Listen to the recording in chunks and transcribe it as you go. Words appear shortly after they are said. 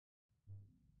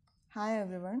Hi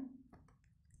everyone.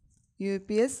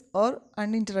 UPS or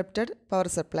uninterrupted power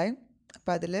supply.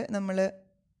 അപ്പോൾ അതിൽ നമ്മൾ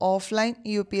ഓഫ്ലൈൻ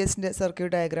യു പി എസിൻ്റെ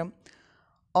circuit diagram,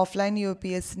 offline U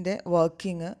P എസിൻ്റെ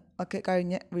വർക്കിംഗ് ഒക്കെ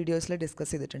കഴിഞ്ഞ വീഡിയോസിൽ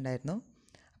ഡിസ്കസ് ചെയ്തിട്ടുണ്ടായിരുന്നു.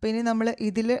 അപ്പോൾ ഇനി നമ്മൾ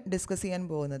ഇതിൽ ഡിസ്കസ് ചെയ്യാൻ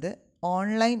പോകുന്നത്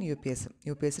ഓൺലൈൻ യു പി എസും.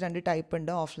 യു പി എസ് രണ്ട് ടൈപ്പ്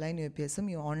ഉണ്ട്, ഓഫ്ലൈൻ യു പി എസും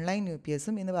ഓൺലൈൻ യു പി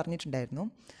എസും എന്ന് പറഞ്ഞിട്ടുണ്ടായിരുന്നു.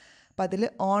 അപ്പോൾ അതിൽ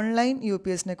ഓൺലൈൻ യു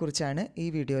പി എസിനെ കുറിച്ചാണ് ഈ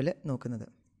വീഡിയോയിൽ നോക്കുന്നത്.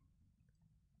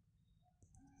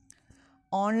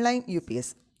 Online UPS.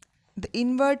 The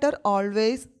inverter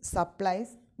always supplies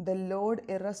the load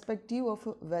irrespective of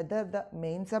whether the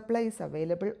main supply is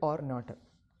available or not.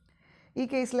 ഈ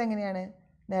കേസിൽ എങ്ങനെയാണ്?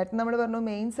 നേരത്തെ നമ്മൾ പറഞ്ഞു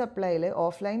main സപ്ലൈയിൽ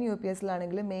offline U P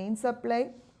എസിലാണെങ്കിൽ main supply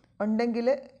ഉണ്ടെങ്കിൽ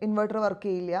ഇൻവെർട്ടർ വർക്ക്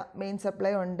ചെയ്യില്ല, മെയിൻ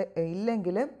സപ്ലൈ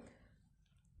ഇല്ലെങ്കിൽ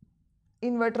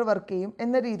ഇൻവെർട്ടർ വർക്ക് ചെയ്യും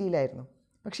എന്ന രീതിയിലായിരുന്നു.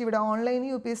 പക്ഷേ ഇവിടെ ഓൺലൈൻ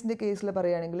യു പി എസിൻ്റെ കേസിൽ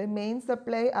പറയുകയാണെങ്കിൽ മെയിൻ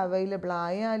സപ്ലൈ അവൈലബിൾ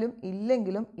ആയാലും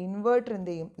ഇല്ലെങ്കിലും ഇൻവെർട്ടർ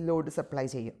എന്ത് ചെയ്യും? ലോഡ് സപ്ലൈ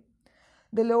ചെയ്യും.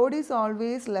 The Lord is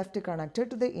always left connected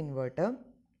to the inverter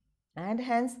and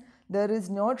hence there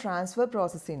is no transfer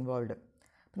process involve.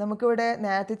 നമുക്കിവിടെ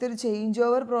നേരത്തെ ഒരു ചേഞ്ച്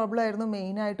ഓവർ പ്രോബ്ലം ആയിരുന്നു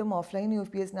മെയിനായിട്ടും ഓഫ്ലൈൻ യു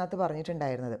പി എസിനകത്ത്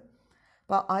പറഞ്ഞിട്ടുണ്ടായിരുന്നത്.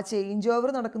 അപ്പോൾ ആ ചേഞ്ച്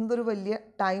ഓവർ നടക്കുന്നത് ഒരു വലിയ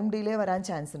ടൈം ഡിലേ വരാൻ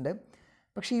ചാൻസ് ഉണ്ട്.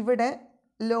 പക്ഷേ ഇവിടെ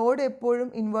ലോഡ് എപ്പോഴും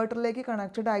ഇൻവെർട്ടറിലേക്ക്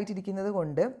കണക്റ്റഡ് ആയിട്ടിരിക്കുന്നത്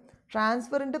കൊണ്ട്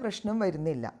ട്രാൻസ്ഫറിൻ്റെ പ്രശ്നം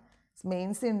വരുന്നില്ല.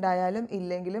 മെയിൻസ് ഉണ്ടായാലും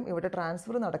ഇല്ലെങ്കിലും ഇവിടെ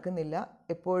ട്രാൻസ്ഫർ നടക്കുന്നില്ല.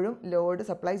 എപ്പോഴും ലോഡ്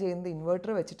സപ്ലൈ ചെയ്യുന്നത്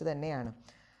ഇൻവെർട്ടർ വെച്ചിട്ട് തന്നെയാണ്.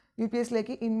 യു പി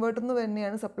എസിലേക്ക് ഇൻവെർട്ടറിൽ നിന്ന്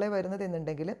തന്നെയാണ് സപ്ലൈ വരുന്നത്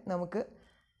എന്നുണ്ടെങ്കിൽ നമുക്ക്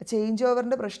ചേഞ്ച്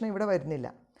ഓവറിൻ്റെ പ്രശ്നം ഇവിടെ വരുന്നില്ല.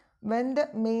 When the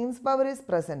mains power is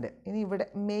present, ഇനി ഇവിടെ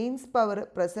മെയിൻസ് പവർ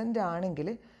പ്രസൻറ്റ് ആണെങ്കിൽ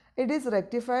it is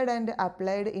rectified and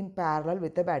applied in parallel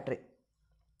with the battery.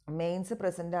 Mains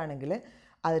present ആണെങ്കിൽ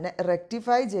അതിനെ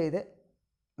റെക്ടിഫൈ ചെയ്ത്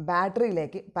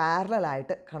ബാറ്ററിയിലേക്ക്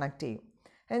പാരലലായിട്ട് കണക്ട് ചെയ്യും.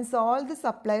 Hence all the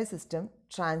supply system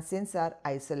transience R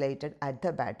isolated at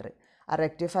the battery. ആ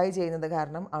rectify ചെയ്യുന്നത്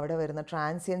കാരണം അവിടെ വരുന്ന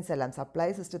ട്രാൻസിയൻസ് എല്ലാം, സപ്ലൈ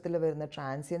സിസ്റ്റത്തിൽ വരുന്ന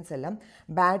ട്രാൻസിയൻസ് എല്ലാം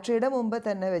ബാറ്ററിയുടെ മുമ്പ്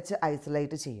തന്നെ വെച്ച്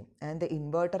ഐസൊലേറ്റ് ചെയ്യും. And the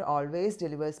inverter always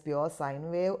delivers pure sine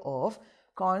wave of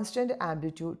constant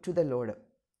amplitude to the load.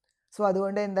 So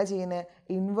അതുകൊണ്ട് എന്താ ചെയ്യുന്നത്?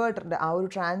 ഇൻവെർട്ടറിൻ്റെ ആ ഒരു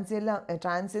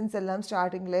ട്രാൻസിയൻസ് എല്ലാം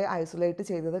സ്റ്റാർട്ടിങ്ങിലെ ഐസൊലേറ്റ്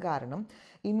ചെയ്തത് കാരണം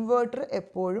ഇൻവെർട്ടർ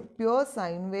എപ്പോഴും പ്യുവർ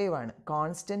സൈൻ വേവ് ആണ്,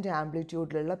 കോൺസ്റ്റൻറ്റ്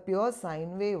ആംപ്ലിറ്റ്യൂഡിലുള്ള പ്യുവർ സൈൻ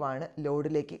വേവ് ആണ്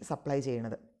ലോഡിലേക്ക് സപ്ലൈ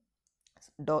ചെയ്യണത്,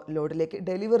 ലോഡിലേക്ക്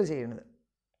ഡെലിവർ ചെയ്യണത്.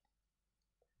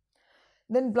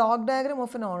 Then block diagram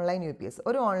of N online U P S.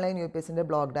 ഒരു ഓൺലൈൻ യു പി എസിൻ്റെ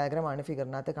ബ്ലോക്ക് ഡയഗ്രാമാണ്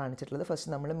ഫിഗറിനകത്ത് കാണിച്ചിട്ടുള്ളത്.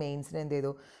 ഫസ്റ്റ് നമ്മൾ മെയിൻസിനെ എന്ത്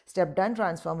ചെയ്തു? സ്റ്റെപ്പ് ഡൗൺ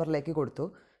ട്രാൻസ്ഫോമറിലേക്ക് കൊടുത്തു.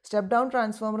 സ്റ്റെപ്പ് ഡൗൺ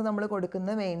ട്രാൻസ്ഫോമർ നമ്മൾ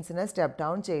കൊടുക്കുന്ന മെയിൻസിനെ സ്റ്റെപ്പ്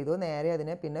ഡൗൺ ചെയ്തു, നേരെ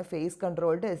അതിനെ പിന്നെ face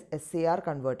controlled SCR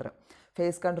converter.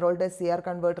 Face controlled SCR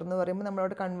converter എന്ന് പറയുമ്പോൾ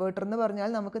നമ്മളവിടെ കൺവേർട്ടർ എന്ന് പറഞ്ഞാൽ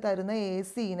നമുക്ക് തരുന്ന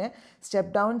AC-നെ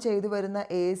സ്റ്റെപ്പ് ഡൗൺ ചെയ്ത് വരുന്ന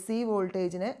AC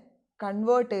വോൾട്ടേജിനെ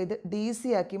കൺവേർട്ട് ചെയ്ത്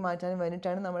DC ആക്കി മാറ്റാൻ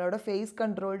വേണ്ടിയിട്ടാണ് നമ്മളവിടെ face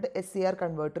controlled SCR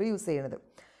converter use ചെയ്യുന്നത്.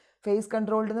 ഫേസ്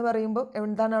കൺട്രോൾഡ് എന്ന് പറയുമ്പോൾ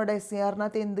എന്താണ് അവിടെ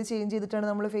SCRനകത്ത് എന്ത് ചേഞ്ച് ചെയ്തിട്ടാണ്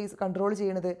നമ്മൾ ഫേസ് കൺട്രോൾ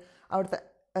ചെയ്യുന്നത്? അവിടുത്തെ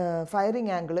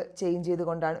ഫയറിംഗ് ആംഗിൾ ചേഞ്ച്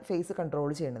ചെയ്തുകൊണ്ടാണ് ഫേസ്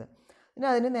കൺട്രോൾ ചെയ്യുന്നത്. പിന്നെ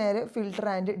അതിന് നേരെ ഫിൽട്ടർ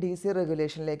ആൻഡ് DC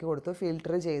റെഗുലേഷനിലേക്ക് കൊടുത്തു.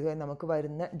 ഫിൽട്ടർ ചെയ്തു, നമുക്ക്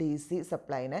വരുന്ന DC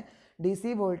സപ്ലൈനെ,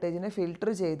 DC വോൾട്ടേജിനെ ഫിൽട്ടർ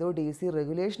ചെയ്തു, DC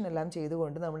റെഗുലേഷൻ എല്ലാം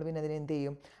ചെയ്തുകൊണ്ട് നമ്മൾ പിന്നെ അതിനെ എന്ത്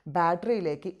ചെയ്യും?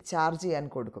 ബാറ്ററിയിലേക്ക് ചാർജ് ചെയ്യാൻ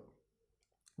കൊടുക്കും.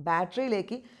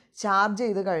 ബാറ്ററിയിലേക്ക് ചാർജ്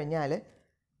ചെയ്ത് കഴിഞ്ഞാൽ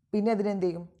പിന്നെ അതിനെന്ത്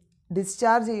ചെയ്യും?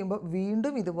 ഡിസ്ചാർജ് ചെയ്യുമ്പോൾ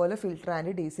വീണ്ടും ഇതുപോലെ ഫിൽട്ടർ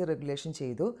ആൻഡ് DC റെഗുലേഷൻ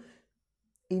ചെയ്തു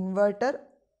ഇൻവെർട്ടർ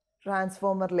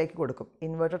ട്രാൻസ്ഫോമറിലേക്ക് കൊടുക്കും.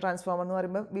 ഇൻവെർട്ടർ ട്രാൻസ്ഫോമർ എന്ന്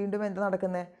പറയുമ്പോൾ വീണ്ടും എന്താ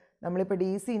നടക്കുന്നത്? നമ്മളിപ്പോൾ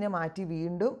DC-നെ മാറ്റി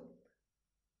വീണ്ടും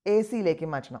AC-യിലേക്ക്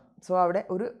മാറ്റണം. സോ അവിടെ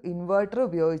ഒരു ഇൻവെർട്ടർ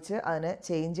ഉപയോഗിച്ച് അതിനെ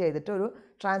ചേഞ്ച് ചെയ്തിട്ട് ഒരു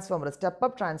ട്രാൻസ്ഫോമർ, സ്റ്റെപ്പ്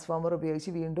അപ്പ് ട്രാൻസ്ഫോമർ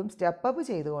ഉപയോഗിച്ച് വീണ്ടും സ്റ്റെപ്പ് അപ്പ്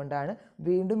ചെയ്തുകൊണ്ടാണ്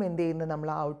വീണ്ടും എന്ത് ചെയ്യുന്നത്? നമ്മൾ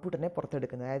ആ ഔട്ട്പുട്ടിനെ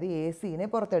പുറത്തെടുക്കുന്നത്, അതായത് AC-നെ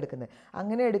പുറത്തെടുക്കുന്നത്.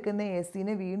 അങ്ങനെ എടുക്കുന്ന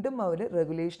AC-നെ വീണ്ടും അവർ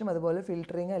റെഗുലേഷനും അതുപോലെ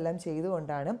ഫിൽറ്ററിങ്ങും എല്ലാം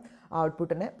ചെയ്തുകൊണ്ടാണ്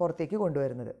ഔട്ട്പുട്ടിനെ പുറത്തേക്ക്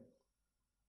കൊണ്ടുവരുന്നത്.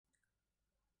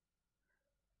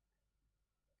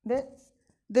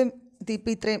 ഇപ്പം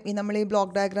ഇത്രയും നമ്മൾ ഈ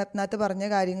ബ്ലോക്ക് ഡയഗ്രാമിനകത്ത് പറഞ്ഞ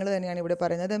കാര്യങ്ങൾ തന്നെയാണ് ഇവിടെ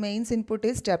പറയുന്നത്. Mains input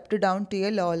is stepped down to A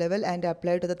low level and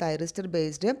apply to the thyristor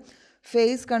based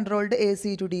face controlled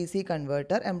AC to DC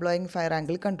converter employing fire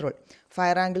angle control.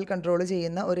 Fire angle control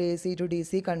ചെയ്യുന്ന ഒരു AC to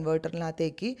DC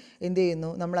കൺവേർട്ടറിനകത്തേക്ക് എന്ത്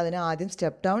ചെയ്യുന്നു? നമ്മളതിനെ ആദ്യം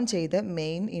step down ചെയ്ത്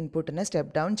main ഇൻപുട്ടിനെ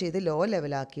step down ചെയ്ത് law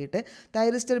ലെവലാക്കിയിട്ട്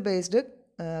thyristor based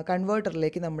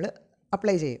കൺവേർട്ടറിലേക്ക് നമ്മൾ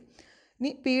അപ്ലൈ ചെയ്യും.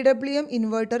 ഇനി PWM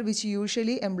inverter which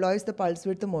usually employs the pulse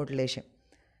width modulation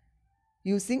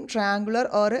using triangular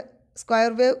or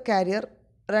square wave carrier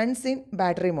runs in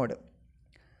battery mode.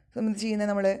 നമ്മൾ ചെയ്യുന്നത്,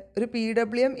 നമ്മൾ ഒരു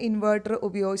PWM ഇൻവെർട്ടർ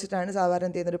ഉപയോഗിച്ചിട്ടാണ് സാധാരണ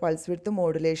എന്ത് ചെയ്യുന്നത്? ഒരു പൾസ് വിഡ്ത്ത്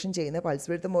മോഡുലേഷൻ ചെയ്യുന്നത്. പൾസ്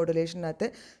വിഡ്ത്ത് മോഡുലേഷനകത്ത്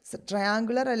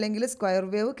ട്രയാങ്കുലർ അല്ലെങ്കിൽ സ്ക്വയർ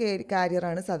വേവ്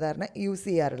കാരിയറാണ് സാധാരണ യൂസ്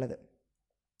ചെയ്യാറുള്ളത്.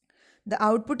 The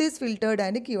output is filtered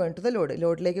and given to the load.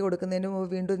 ലോഡിലേക്ക് കൊടുക്കുന്നതിന് മുമ്പ്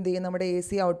വീണ്ടും എന്ത് ചെയ്യും, നമ്മുടെ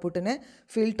AC ഔട്ട്പുട്ടിനെ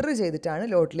ഫിൽറ്റർ ചെയ്തിട്ടാണ്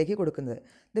ലോഡിലേക്ക് കൊടുക്കുന്നത്.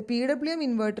 The PWM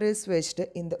inverter is switched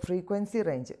in the frequency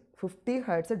range 50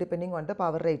 Hz depending on the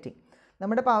power rating.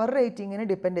 നമ്മുടെ പവർ റേറ്റിങ്ങിനെ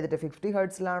ഡിപ്പെൻഡ് ചെയ്തിട്ട് 50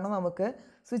 Hzലാണോ നമുക്ക്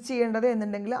സ്വിച്ച് ചെയ്യേണ്ടത്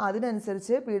എന്നുണ്ടെങ്കിൽ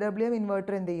അതിനനുസരിച്ച് PWM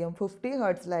ഇൻവെർട്ടർ എന്ത് ചെയ്യും, 50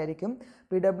 Hzലായിരിക്കും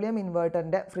PWM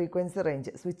ഇൻവെർട്ടറിൻ്റെ ഫ്രീക്വൻസി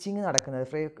റേഞ്ച് സ്വിച്ചിങ് നടക്കുന്നത്.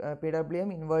 PWM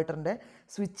ഇൻവെർട്ടറിൻ്റെ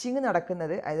സ്വിച്ചിങ്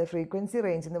നടക്കുന്നത്, അതായത് ഫ്രീക്വൻസി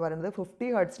റേഞ്ച് എന്ന് പറയുന്നത് 50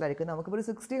 Hzലായിരിക്കും. നമുക്കിപ്പോൾ ഒരു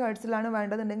 60 Hzലാണ്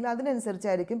വേണ്ടതെന്നുണ്ടെങ്കിൽ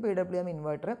അതിനനുസരിച്ചായിരിക്കും PWM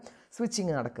ഇൻവെർട്ടർ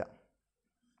സ്വിച്ചിങ് നടക്കുക.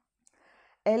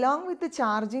 Along with the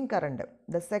charging current,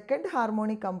 the second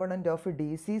harmonic component of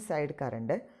DC side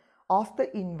current of the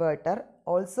inverter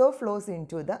also flows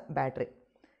into the battery.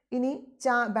 ഇനി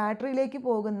ബാറ്ററിയിലേക്ക്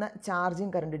പോകുന്ന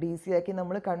ചാർജിങ് കറണ്ട്, DC ആക്കി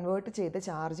നമ്മൾ കൺവേർട്ട് ചെയ്ത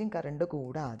ചാർജിങ് കറണ്ട്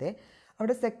കൂടാതെ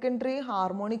അവിടെ secondary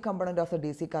harmonic component of the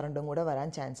DC കറണ്ടും കൂടെ വരാൻ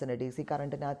ചാൻസ് ഉണ്ട്. DC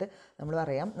കറണ്ടിനകത്ത് നമ്മൾ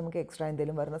പറയാം, നമുക്ക് എക്സ്ട്രാ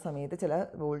എന്തെങ്കിലും വരുന്ന സമയത്ത് ചില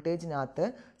വോൾട്ടേജിനകത്ത്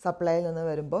സപ്ലൈയിൽ നിന്ന്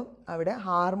വരുമ്പോൾ അവിടെ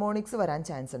ഹാർമോണിക്സ് വരാൻ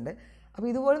ചാൻസ് ഉണ്ട്. അപ്പോൾ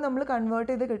ഇതുപോലെ നമ്മൾ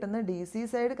കൺവേർട്ട് ചെയ്ത് കിട്ടുന്ന DC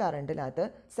സൈഡ് കറണ്ടിനകത്ത്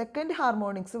സെക്കൻഡ്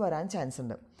ഹാർമോണിക്സ് വരാൻ ചാൻസ്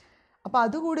ഉണ്ട്. അപ്പോൾ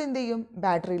അതുകൂടി എന്ത് ചെയ്യും,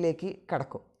 ബാറ്ററിയിലേക്ക്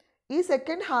കടക്കും. ഈ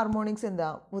സെക്കൻഡ് ഹാർമോണിക്സ് എന്താ,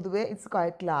 പൊതുവേ it's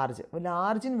quite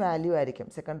large in value ആയിരിക്കും.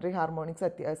 സെക്കൻഡ്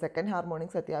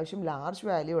ഹാർമോണിക്സ് അത്യാവശ്യം ലാർജ്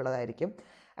വാല്യൂ ഉള്ളതായിരിക്കും.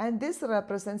 And this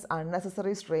represents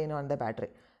unnecessary strain on the battery.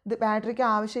 ഇത് ബാറ്ററിക്ക്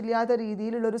ആവശ്യമില്ലാത്ത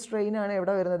രീതിയിലുള്ളൊരു സ്ട്രെയിനാണ്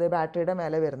എവിടെ വരുന്നത്, ബാറ്ററിയുടെ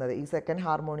മേലെ വരുന്നത്. ഈ സെക്കൻഡ്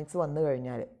ഹാർമോണിക്സ് വന്നു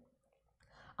കഴിഞ്ഞാൽ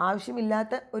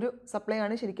ആവശ്യമില്ലാത്ത ഒരു സപ്ലൈ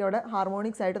ആണ് ശരിക്കും അവിടെ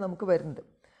ഹാർമോണിക്സ് ആയിട്ട് നമുക്ക് വരുന്നത്.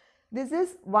 This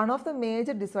is one of the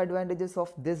major disadvantages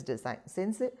of this design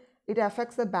since it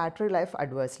affects the battery life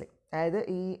adversely. അതായത്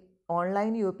ഈ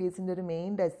ഓൺലൈൻ UPSൻ്റെ ഒരു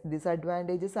മെയിൻ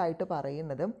ഡിസ്അഡ്വാൻറ്റേജസ് ആയിട്ട്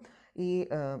പറയുന്നത് ഈ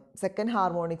സെക്കൻഡ്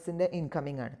ഹാർമോണിക്സിൻ്റെ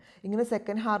ഇൻകമ്മിങ് ആണ്. ഇങ്ങനെ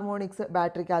സെക്കൻഡ് ഹാർമോണിക്സ്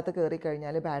ബാറ്ററിക്കകത്ത് കയറി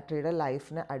കഴിഞ്ഞാൽ ബാറ്ററിയുടെ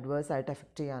ലൈഫിനെ അഡ്വേഴ്സ് ആയിട്ട്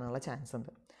എഫക്റ്റ് ചെയ്യാനുള്ള ചാൻസ്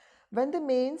ഉണ്ട്. When the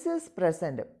mains is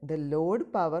present, the load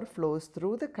power flows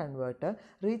through the converter,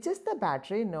 reaches the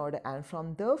battery node and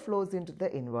from there flows into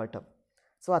the inverter.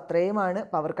 So അത്രയുമാണ്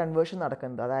power conversion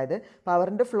നടക്കുന്നത്. അതായത്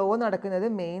പവറിൻ്റെ flow നടക്കുന്നത്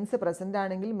മെയിൻസ് പ്രസൻ്റ്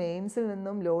ആണെങ്കിൽ മെയിൻസിൽ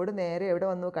നിന്നും load നേരെ എവിടെ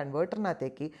വന്നു,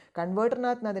 കൺവേർട്ടറിനകത്തേക്ക്.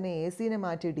 കൺവേർട്ടറിനകത്ത് നിന്ന് അതിനെ AC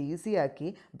മാറ്റി DC ആക്കി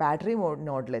ബാറ്ററി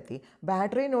നോഡിലെത്തി.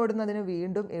 ബാറ്ററി നോഡിൽ നിന്ന് അതിന്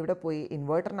വീണ്ടും എവിടെ പോയി,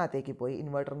 ഇൻവേർട്ടറിനകത്തേക്ക് പോയി.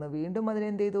 ഇൻവേർട്ടറിൽ നിന്ന് വീണ്ടും അതിനെ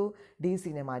എന്ത് ചെയ്തു,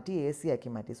 DC മാറ്റി AC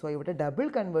ആക്കി മാറ്റി. സോ ഇവിടെ ഡബിൾ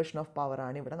കൺവേർഷൻ ഓഫ്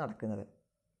പവറാണ് ഇവിടെ നടക്കുന്നത്.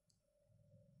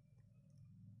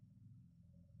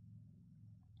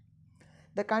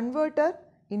 The converter,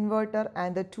 inverter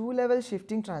and the two-level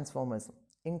shifting transformers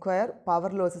inquire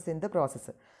power losses in the process.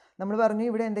 നമ്മൾ പറഞ്ഞു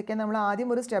ഇവിടെ എന്തൊക്കെയാണ്, നമ്മൾ ആദ്യം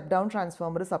ഒരു സ്റ്റെപ്പ് ഡൗൺ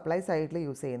ട്രാൻസ്ഫോമർ സപ്ലൈ സൈഡിൽ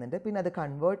യൂസ് ചെയ്യുന്നുണ്ട്. പിന്നെ അത്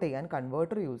കൺവേർട്ട് ചെയ്യാൻ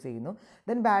കൺവേർട്ടർ യൂസ് ചെയ്യുന്നു.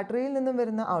 ദെൻ ബാറ്ററിയിൽ നിന്നും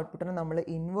വരുന്ന ഔട്ട്പുട്ടിനെ നമ്മൾ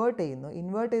ഇൻവേർട്ട് ചെയ്യുന്നു.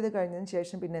 ഇൻവേർട്ട് ചെയ്ത് കഴിഞ്ഞതിന്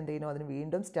ശേഷം പിന്നെ എന്ത് ചെയ്യുന്നു, അതിന്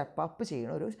വീണ്ടും സ്റ്റെപ്പ് അപ്പ്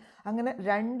ചെയ്യണം. അങ്ങനെ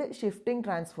 2 ഷിഫ്റ്റിംഗ്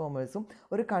ട്രാൻസ്ഫോമേഴ്സും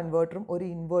ഒരു കൺവേർട്ടറും ഒരു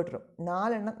ഇൻവേർട്ടറും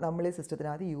 4 എണ്ണം നമ്മൾ ഈ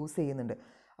സിസ്റ്റത്തിനകത്ത് യൂസ് ചെയ്യുന്നുണ്ട്.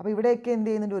 അപ്പോൾ ഇവിടെയൊക്കെ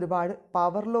എന്ത് ചെയ്യുന്നുണ്ട്, ഒരുപാട്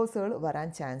പവർ ലോസുകൾ വരാൻ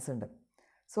ചാൻസ് ഉണ്ട്.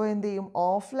 സോ എന്ത് ചെയ്യും,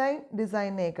 ഓഫ്ലൈൻ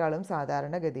ഡിസൈനിനേക്കാളും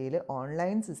സാധാരണഗതിയിൽ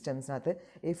ഓൺലൈൻ സിസ്റ്റംസിനകത്ത്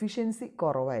എഫിഷ്യൻസി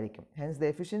കുറവായിരിക്കും. Hence the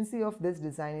efficiency of this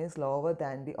design is lower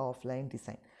than the offline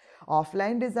design.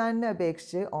 Offline ഡിസൈനിനെ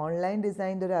അപേക്ഷിച്ച് ഓൺലൈൻ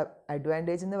ഡിസൈനിൻ്റെ ഒരു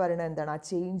അഡ്വാൻറ്റേജ് എന്ന് പറയുന്നത് എന്താണ്, ആ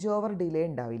ചേഞ്ച് ഓവർ ഡിലേ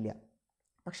ഉണ്ടാവില്ല.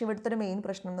 പക്ഷേ ഇവിടുത്തെ ഒരു മെയിൻ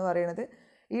പ്രശ്നം എന്ന് പറയുന്നത്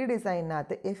ഈ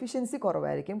ഡിസൈനിനകത്ത് എഫിഷ്യൻസി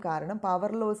കുറവായിരിക്കും. കാരണം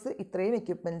പവർ ലോസ്, ഇത്രയും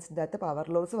എക്യുപ്മെൻറ്റ്സിൻ്റെ അകത്ത് പവർ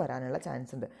ലോസ് വരാനുള്ള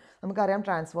ചാൻസ് ഉണ്ട്. നമുക്കറിയാം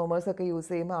ട്രാൻസ്ഫോമേഴ്സൊക്കെ യൂസ്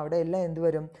ചെയ്യുമ്പോൾ അവിടെ എല്ലാം എന്ത്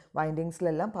വരും,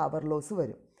 വൈൻഡിങ്സിലെല്ലാം പവർ ലോസ്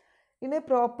വരും. In A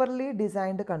properly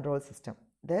designed control system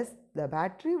thus the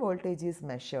battery voltage is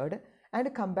measured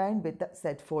and combined with the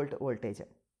set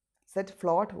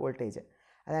float voltage.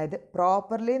 അതായത്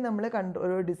പ്രോപ്പർലി നമ്മൾ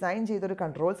ഒരു ഡിസൈൻ ചെയ്തൊരു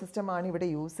കൺട്രോൾ സിസ്റ്റമാണ് ഇവിടെ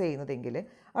യൂസ് ചെയ്യുന്നതെങ്കിൽ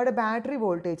അവിടെ ബാറ്ററി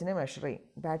വോൾട്ടേജിനെ മെഷർ ചെയ്യും.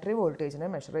 ബാറ്ററി വോൾട്ടേജിനെ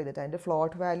മെഷർ ചെയ്തിട്ട് അതിൻ്റെ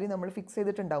ഫ്ലോട്ട് വാല്യൂ നമ്മൾ ഫിക്സ്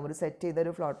ചെയ്തിട്ടുണ്ടാവും. ഒരു സെറ്റ്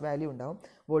ചെയ്തൊരു ഫ്ലോട്ട് വാല്യൂ ഉണ്ടാവും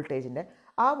വോൾട്ടേജിൻ്റെ.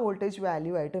 ആ വോൾട്ടേജ്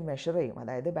വാല്യൂ ആയിട്ട് മെഷർ ചെയ്യും.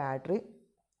 അതായത് ബാറ്ററി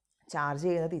ചാർജ്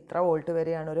ചെയ്യുന്നത് ഇത്ര വോൾട്ട്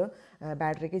വരെയാണ് ഒരു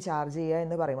ബാറ്ററിക്ക് ചാർജ് ചെയ്യുക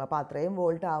എന്ന് പറയും. അപ്പോൾ അത്രയും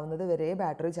വോൾട്ട് ആവുന്നത് വരെ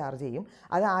ബാറ്ററി ചാർജ് ചെയ്യും.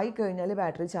 അതായിക്കഴിഞ്ഞാൽ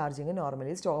ബാറ്ററി ചാർജിങ്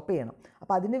നോർമലി സ്റ്റോപ്പ് ചെയ്യണം.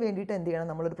 അപ്പോൾ അതിന് വേണ്ടിയിട്ട് എന്ത് ചെയ്യണം,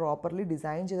 നമ്മളൊരു പ്രോപ്പർലി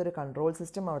ഡിസൈൻ ചെയ്തൊരു കൺട്രോൾ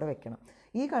സിസ്റ്റം അവിടെ വെക്കണം.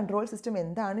 ഈ കൺട്രോൾ സിസ്റ്റം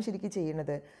എന്താണ് ശരിക്കും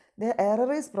ചെയ്യുന്നത്, ദ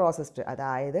എറർ ഈസ് പ്രോസസ്ഡ്.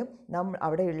 അതായത്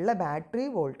അവിടെയുള്ള ബാറ്ററി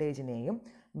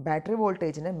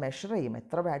വോൾട്ടേജിനെ മെഷർ ചെയ്യും.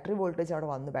 എത്ര ബാറ്ററി വോൾട്ടേജ് അവിടെ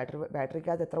വന്നു,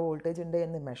 ബാറ്ററിക്കകത്ത് എത്ര വോൾട്ടേജ് ഉണ്ട്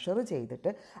എന്ന് മെഷർ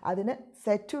ചെയ്തിട്ട് അതിന്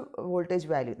സെറ്റ് വോൾട്ടേജ്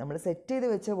വാല്യൂ, നമ്മൾ സെറ്റ് ചെയ്ത്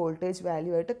വെച്ച വോൾട്ടേജ്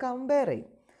വാല്യൂ ആയിട്ട് കമ്പയർ ചെയ്യും.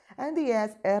 And the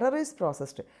error is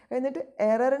processed. എന്നിട്ട്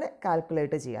എററിനെ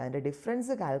കാൽക്കുലേറ്റ് ചെയ്യുക. അതിൻ്റെ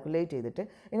ഡിഫറൻസ് കാൽക്കുലേറ്റ് ചെയ്തിട്ട്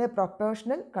ഇതിനെ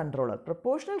പ്രൊപ്പോർഷണൽ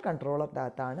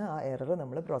കൺട്രോളറിനകത്താണ് ആ എറർ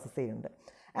നമ്മൾ പ്രോസസ്സ് ചെയ്യുന്നത്.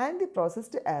 And the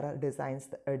processed error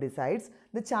decides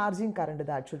the charging current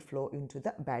that should flow into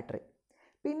the battery.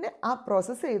 പിന്നെ ആ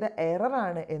പ്രോസസ്സ് ചെയ്ത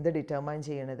എററാണ് എന്ത് ഡിറ്റർമൈൻ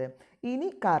ചെയ്യണത്, ഇനി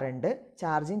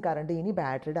ചാർജിങ് കറണ്ട് ഇനി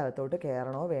ബാറ്ററിയുടെ അകത്തോട്ട്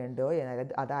കയറണോ വേണ്ടോ,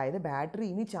 അതായത് ബാറ്ററി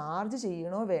ഇനി ചാർജ്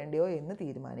ചെയ്യണോ വേണ്ടയോ എന്ന്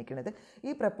തീരുമാനിക്കുന്നത്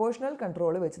ഈ പ്രൊപ്പോർഷണൽ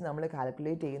കൺട്രോൾ വെച്ച് നമ്മൾ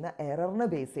കാൽക്കുലേറ്റ് ചെയ്യുന്ന എററിനെ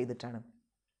ബേസ് ചെയ്തിട്ടാണ്.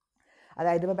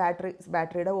 അതായത് ഇപ്പോൾ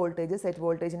ബാറ്ററിയുടെ വോൾട്ടേജ് സെറ്റ്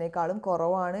വോൾട്ടേജിനേക്കാളും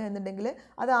കുറവാണ് എന്നുണ്ടെങ്കിൽ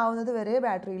അതാവുന്നത് വരെ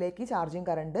ബാറ്ററിയിലേക്ക് ചാർജിങ്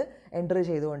കറണ്ട് എൻ്റർ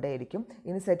ചെയ്തുകൊണ്ടേയിരിക്കും.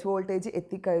 ഇനി സെറ്റ് വോൾട്ടേജ്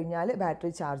എത്തിക്കഴിഞ്ഞാൽ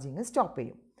ബാറ്ററി ചാർജിങ് സ്റ്റോപ്പ്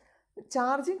ചെയ്യും.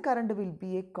 Charging current will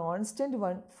be A constant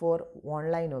one for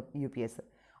online UPS.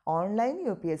 Online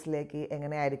UPSലേക്ക്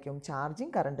എങ്ങനെയായിരിക്കും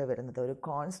ചാർജിങ് കറണ്ട് വരുന്നത്, ഒരു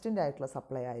കോൺസ്റ്റൻ്റ് ആയിട്ടുള്ള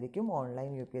സപ്ലൈ ആയിരിക്കും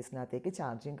ഓൺലൈൻ UPSനകത്തേക്ക്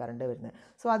ചാർജിങ് കറണ്ട് വരുന്നത്.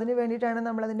 സോ അതിന് വേണ്ടിയിട്ടാണ്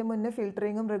നമ്മളതിൻ്റെ മുന്നേ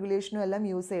ഫിൽറ്ററിങ്ങും റെഗുലേഷനും എല്ലാം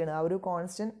യൂസ് ചെയ്യുന്നത്, ആ ഒരു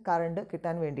കോൺസ്റ്റൻറ്റ് കറണ്ട്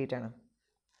കിട്ടാൻ വേണ്ടിയിട്ടാണ്.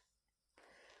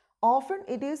 Often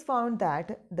it is found that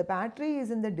the battery is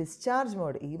in the discharge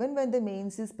mode even when the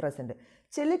mains is present.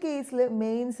 ചില കേസിൽ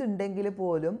മെയിൻസ് ഉണ്ടെങ്കിൽ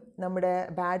പോലും നമ്മുടെ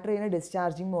ബാറ്ററീനെ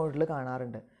ഡിസ്ചാർജിങ് മോഡിൽ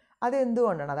കാണാറുണ്ട്.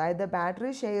 അതെന്തുകൊണ്ടാണ്? അതായത്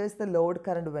battery shares the load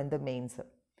current when the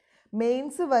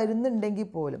mains വരുന്നുണ്ടെങ്കിൽ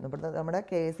പോലും, നമ്മുടെ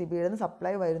KSEBയുടെ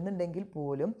സപ്ലൈ വരുന്നുണ്ടെങ്കിൽ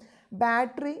പോലും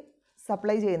ബാറ്ററി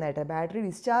സപ്ലൈ ചെയ്യുന്നതായിട്ട്, ബാറ്ററി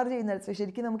ഡിസ്ചാർജ് ചെയ്യുന്ന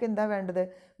ശരിക്കും നമുക്ക് എന്താ വേണ്ടത്,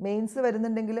 മെയിൻസ്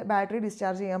വരുന്നുണ്ടെങ്കിൽ ബാറ്ററി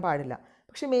ഡിസ്ചാർജ് ചെയ്യാൻ പാടില്ല.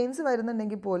 പക്ഷെ മെയിൻസ്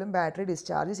വരുന്നുണ്ടെങ്കിൽ പോലും ബാറ്ററി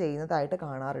ഡിസ്ചാർജ് ചെയ്യുന്നതായിട്ട്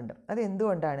കാണാറുണ്ട്. അത്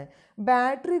എന്തുകൊണ്ടാണ്?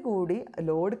 ബാറ്ററി കൂടി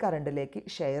ലോഡ് കറണ്ടിലേക്ക്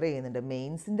ഷെയർ ചെയ്യുന്നുണ്ട്.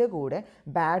 മെയിൻസിൻ്റെ കൂടെ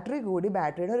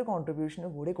ബാറ്ററിയുടെ ഒരു കോൺട്രിബ്യൂഷന്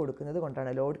കൂടി കൊടുക്കുന്നത്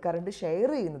കൊണ്ടാണ്, ലോഡ് കറണ്ട്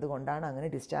ഷെയർ ചെയ്യുന്നത് കൊണ്ടാണ് അങ്ങനെ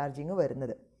ഡിസ്ചാർജിങ്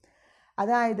വരുന്നത്.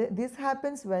 അതായത് this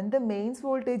happens when the mains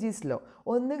voltage is law.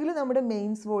 ഒന്നുകിൽ നമ്മുടെ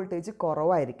മെയിൻസ് വോൾട്ടേജ്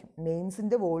കുറവായിരിക്കും,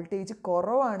 മെയിൻസിൻ്റെ വോൾട്ടേജ്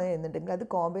കുറവാണ് എന്നുണ്ടെങ്കിൽ അത്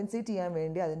കോമ്പൻസേറ്റ് ചെയ്യാൻ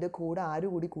വേണ്ടി അതിൻ്റെ കൂടെ ആര്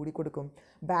കൂടി കൊടുക്കും,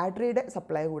 ബാറ്ററിയുടെ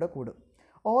സപ്ലൈ കൂടെ കൂടും.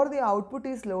 Or the output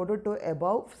is loaded to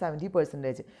above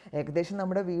 70%. ഏകദേശം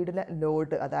നമ്മുടെ വീടിലെ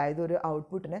ലോഡ്, അതായത് ഒരു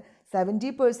ഔട്ട്പുട്ടിന്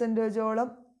 70%ഓളം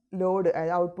ലോഡ്,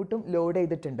 ഔട്ട്പുട്ടും ലോഡ്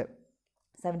ചെയ്തിട്ടുണ്ട്.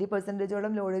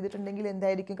 70%ഓളം ലോഡ് ചെയ്തിട്ടുണ്ടെങ്കിൽ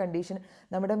എന്തായിരിക്കും കണ്ടീഷൻ,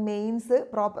 നമ്മുടെ മെയിൻസ്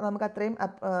നമുക്ക്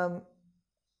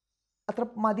അത്ര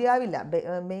മതിയാവില്ല.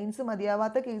 മെയിൻസ്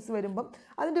മതിയാവാത്ത കേസ് വരുമ്പം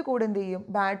അതിൻ്റെ കൂടെ എന്ത് ചെയ്യും,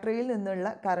 ബാറ്ററിയിൽ നിന്നുള്ള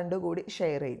കറണ്ട് കൂടി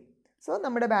ഷെയർ ചെയ്യും. സോ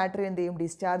നമ്മുടെ ബാറ്ററി എന്ത് ചെയ്യും,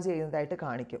 ഡിസ്ചാർജ് ചെയ്യുന്നതായിട്ട്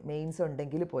കാണിക്കും മെയിൻസ്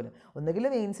ഉണ്ടെങ്കിൽ പോലും. ഒന്നുകിൽ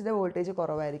മെയിൻസിൻ്റെ വോൾട്ടേജ്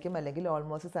കുറവായിരിക്കും, അല്ലെങ്കിൽ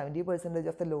ഓൾമോസ്റ്റ് 70%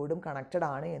 ഓഫ് ദ ലോഡും കണക്റ്റഡ്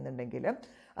ആണ് എന്നുണ്ടെങ്കിൽ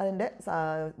അതിൻ്റെ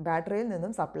ബാറ്ററിയിൽ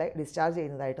നിന്നും സപ്ലൈ ഡിസ്ചാർജ്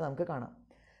ചെയ്യുന്നതായിട്ട് നമുക്ക് കാണാം.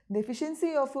 The efficiency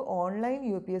of online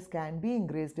UPS can be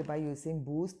increased by using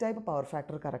boost type power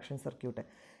factor correction circuit.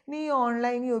 ഇനി ഈ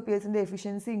ഓൺലൈൻ UPSൻ്റെ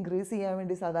എഫിഷ്യൻസി ഇൻക്രീസ് ചെയ്യാൻ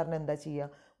വേണ്ടി സാധാരണ എന്താ ചെയ്യുക,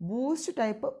 boost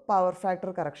type power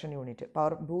factor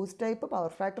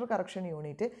correction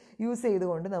unit use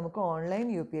ചെയ്തുകൊണ്ട് നമുക്ക് ഓൺലൈൻ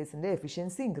UPSൻ്റെ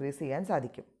എഫിഷ്യൻസി ഇൻക്രീസ് ചെയ്യാൻ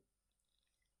സാധിക്കും.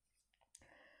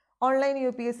 ഓൺലൈൻ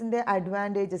UPSൻ്റെ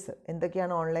അഡ്വാൻറ്റേജസ്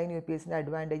എന്തൊക്കെയാണ്? ഓൺലൈൻ UPSൻ്റെ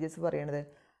അഡ്വാൻറ്റേജസ് പറയുന്നത്,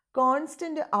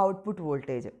 constant output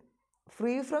voltage,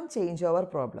 free from change over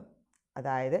problem.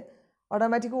 അതായത്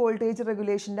ഓട്ടോമാറ്റിക് വോൾട്ടേജ്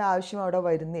റെഗുലേഷൻ്റെ ആവശ്യം അവിടെ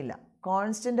വരുന്നില്ല,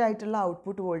 കോൺസ്റ്റൻ്റ് ആയിട്ടുള്ള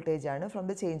ഔട്ട്പുട്ട് വോൾട്ടേജാണ്. From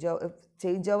the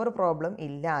change over problem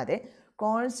ഇല്ലാതെ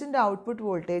കോൺസ്റ്റൻ്റ് ഔട്ട്പുട്ട്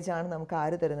വോൾട്ടേജാണ് നമുക്ക്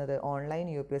ആര് തരുന്നത്, ഓൺലൈൻ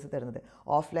UPS തരുന്നത്.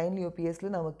 ഓഫ്ലൈൻ UPSൽ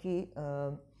നമുക്ക് ഈ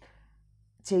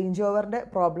ചേഞ്ച് ഓവറിൻ്റെ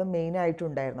പ്രോബ്ലം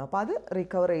മെയിനായിട്ടുണ്ടായിരുന്നു. അപ്പോൾ അത്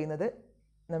റിക്കവർ ചെയ്യുന്നത്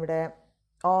നമ്മുടെ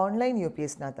ഓൺലൈൻ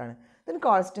UPSനകത്താണ്. ദെൻ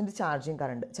കോൺസ്റ്റൻറ്റ്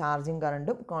ചാർജിങ്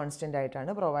കറണ്ടും കോൺസ്റ്റൻ്റ്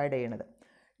ആയിട്ടാണ് പ്രൊവൈഡ് ചെയ്യുന്നത്.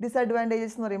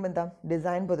 ഡിസഡ്വാൻറ്റേജസ് എന്ന് പറയുമ്പോൾ എന്താ,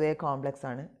 ഡിസൈൻ പൊതുവേ കോംപ്ലക്സ്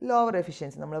ആണ്, ലോവർ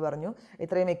എഫിഷ്യൻസി. നമ്മൾ പറഞ്ഞു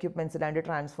ഇത്രയും എക്യുപ്മെൻറ്റ്സ് അല്ലാണ്ട്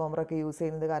ട്രാൻസ്ഫോമറൊക്കെ യൂസ്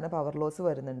ചെയ്യുന്നത് കാരണം പവർ ലോസ്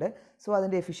വരുന്നുണ്ട്. സോ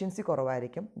അതിൻ്റെ എഫിഷ്യൻസി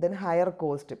കുറവായിരിക്കും. ദെൻ ഹയർ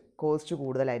കോസ്റ്റ്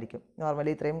കൂടുതലായിരിക്കും.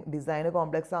 നോർമലി ഇത്രയും ഡിസൈൻ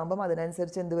കോംപ്ലക്സ് ആകുമ്പം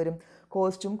അതിനനുസരിച്ച് എന്ത് വരും,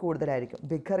 കോസ്റ്റും കൂടുതലായിരിക്കും.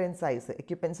 ബിഗർ ഇൻ സൈസ്,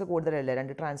 എക്യുപ്മെൻറ്റ്സ് കൂടുതലല്ലേ,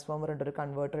 2 ട്രാൻസ്ഫോമർ ഉണ്ട്, ഒരു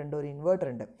കൺവേർട്ടർ ഉണ്ട്, ഒരു ഇൻവേർട്ടർ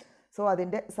ഉണ്ട്. സോ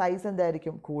അതിൻ്റെ സൈസ്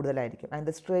എന്തായിരിക്കും, കൂടുതലായിരിക്കും. And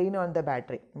the strain on the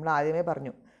battery, നമ്മൾ ആദ്യമേ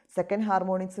പറഞ്ഞു സെക്കൻഡ്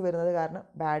ഹാർമോണിക്സ് വരുന്നത് കാരണം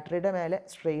ബാറ്ററിയുടെ മേലെ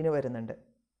സ്ട്രെയിൻ വരുന്നുണ്ട്.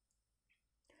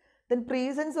 Then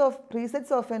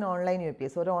presets of N online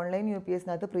UPS. ഒരു ഓൺലൈൻ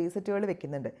UPSനകത്ത് പ്രീസെറ്റുകൾ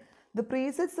വെക്കുന്നുണ്ട്. The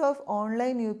presets of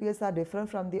online UPS are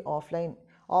different from the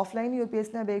offline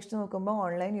UPSനെ അപേക്ഷിച്ച് നോക്കുമ്പോൾ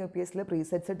ഓൺലൈൻ UPSലെ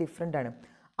പ്രീസെറ്റ്സ് ഡിഫറെൻ്റ് ആണ്.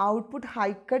 ഔട്ട്പുട്ട്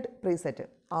ഹൈക്കട്ട് പ്രീസെറ്റ്,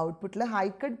 ഔട്ട്പുട്ടിൽ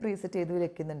ഹൈക്കട്ട് പ്രീസെറ്റ് ചെയ്ത്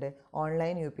വെക്കുന്നുണ്ട്,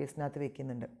 ഓൺലൈൻ UPSനകത്ത്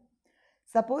വെക്കുന്നുണ്ട്.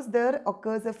 Suppose there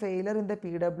occurs A failure in the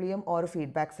PWM or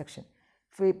feedback section.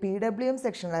 PWM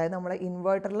സെക്ഷനിൽ, അതായത് നമ്മളെ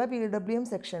ഇൻവേർട്ടറിലെ PWM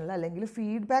സെക്ഷനിൽ അല്ലെങ്കിൽ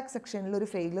ഫീഡ്ബാക്ക് സെക്ഷനിൽ ഒരു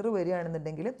ഫെയിലർ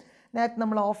വരികയാണെന്നുണ്ടെങ്കിൽ നേരത്തെ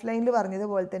നമ്മൾ ഓഫ്ലൈനിൽ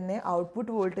പറഞ്ഞതുപോലെ തന്നെ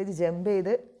ഔട്ട്പുട്ട് വോൾട്ടേജ് ജമ്പ്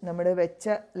ചെയ്ത് നമ്മുടെ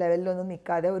വെച്ച ലെവലിലൊന്നും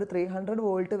നിൽക്കാതെ ഒരു 300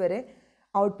 വോൾട്ട് വരെ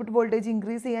ഔട്ട്പുട്ട് വോൾട്ടേജ്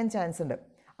ഇൻക്രീസ് ചെയ്യാൻ ചാൻസ് ഉണ്ട്.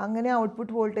 അങ്ങനെ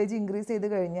ഔട്ട്പുട്ട് വോൾട്ടേജ് ഇൻക്രീസ് ചെയ്ത്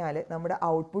കഴിഞ്ഞാൽ നമ്മുടെ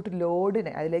ഔട്ട്പുട്ട്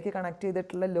ലോഡിന്, അതിലേക്ക് കണക്ട്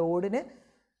ചെയ്തിട്ടുള്ള ലോഡിന്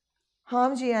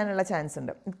ഹാം ചെയ്യാനുള്ള ചാൻസ്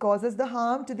ഉണ്ട്. It causes the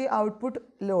Ham to the output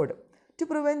load. To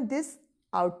prevent this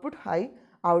output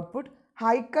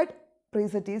high cut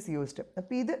preset is used.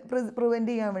 അപ്പോൾ ഇത് പ്രിവെൻറ്റ്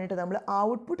ചെയ്യാൻ വേണ്ടിയിട്ട് നമ്മൾ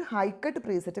ഔട്ട്പുട്ട് ഹൈ കട്ട്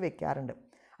പ്രീസെറ്റ് വെക്കാറുണ്ട്.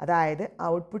 അതായത്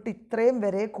ഔട്ട്പുട്ട് ഇത്രയും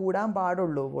വരെ കൂടാൻ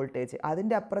പാടുള്ളൂ വോൾട്ടേജ്,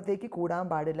 അതിൻ്റെ അപ്പുറത്തേക്ക് കൂടാൻ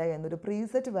പാടില്ല എന്നൊരു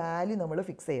പ്രീസെറ്റ് വാല്യൂ നമ്മൾ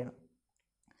ഫിക്സ് ചെയ്യണം.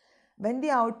 When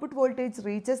the output voltage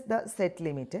reaches the set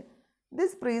limit,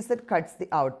 this preset cuts the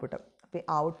output. അപ്പോൾ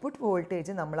ഔട്ട്പുട്ട്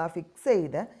വോൾട്ടേജ് നമ്മൾ ആ ഫിക്സ്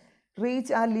ചെയ്ത്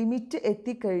റീച്ച് ആ ലിമിറ്റ്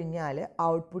എത്തിക്കഴിഞ്ഞാൽ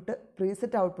ഔട്ട്പുട്ട്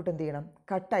പ്രീസെറ്റ് ഔട്ട്പുട്ട് എന്ത് ചെയ്യണം?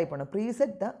 കട്ടായി പോകണം.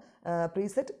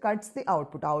 Preset cuts the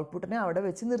output. ഔട്ട്പുട്ടിനെ അവിടെ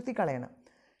വെച്ച് നിർത്തിക്കളയണം.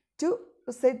 ടു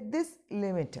സെറ്റ് ദിസ്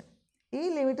ലിമിറ്റ്, ഈ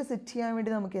ലിമിറ്റ് സെറ്റ് ചെയ്യാൻ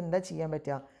വേണ്ടി നമുക്ക് എന്താ ചെയ്യാൻ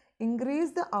പറ്റുക?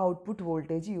 Increase the output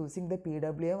voltage using the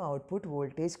PWM output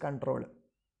voltage control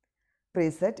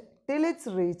preset till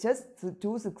it's reaches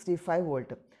 265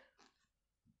 volt.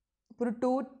 ഒരു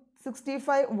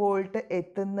 265 വോൾട്ട്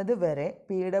എത്തുന്നത് വരെ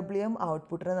PWM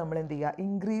ഔട്ട്പുട്ടിനെ നമ്മൾ എന്ത് ചെയ്യുക?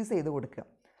 ഇൻക്രീസ് ചെയ്ത് കൊടുക്കുക.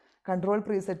 കൺട്രോൾ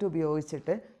പ്രീസെറ്റ്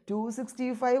ഉപയോഗിച്ചിട്ട്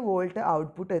 265 വോൾട്ട്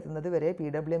ഔട്ട്പുട്ട് എത്തുന്നത് വരെ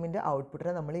PWMൻ്റെ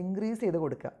ഔട്ട്പുട്ടിനെ നമ്മൾ ഇൻക്രീസ് ചെയ്ത്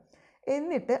കൊടുക്കുക.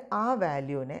 എന്നിട്ട് ആ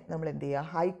വാല്യൂവിനെ നമ്മൾ എന്ത് ചെയ്യുക?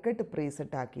 ഹൈക്കട്ട്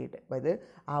പ്രീസെറ്റ് ആക്കിയിട്ട്, അതായത്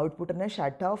ഔട്ട്പുട്ടിനെ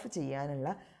ഷട്ട് ഓഫ് ചെയ്യാനുള്ള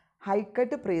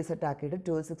ഹൈക്കട്ട് പ്രീസെറ്റ് ആക്കിയിട്ട്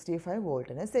 265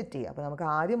 വോൾട്ടിനെ സെറ്റ് ചെയ്യുക. അപ്പോൾ നമുക്ക്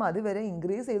ആദ്യം അതുവരെ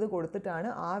ഇൻക്രീസ് ചെയ്ത് കൊടുത്തിട്ടാണ്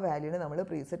ആ വാല്യൂവിനെ നമ്മൾ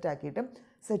പ്രീസെറ്റ് ആക്കിയിട്ട്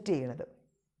സെറ്റ് ചെയ്യുന്നത്.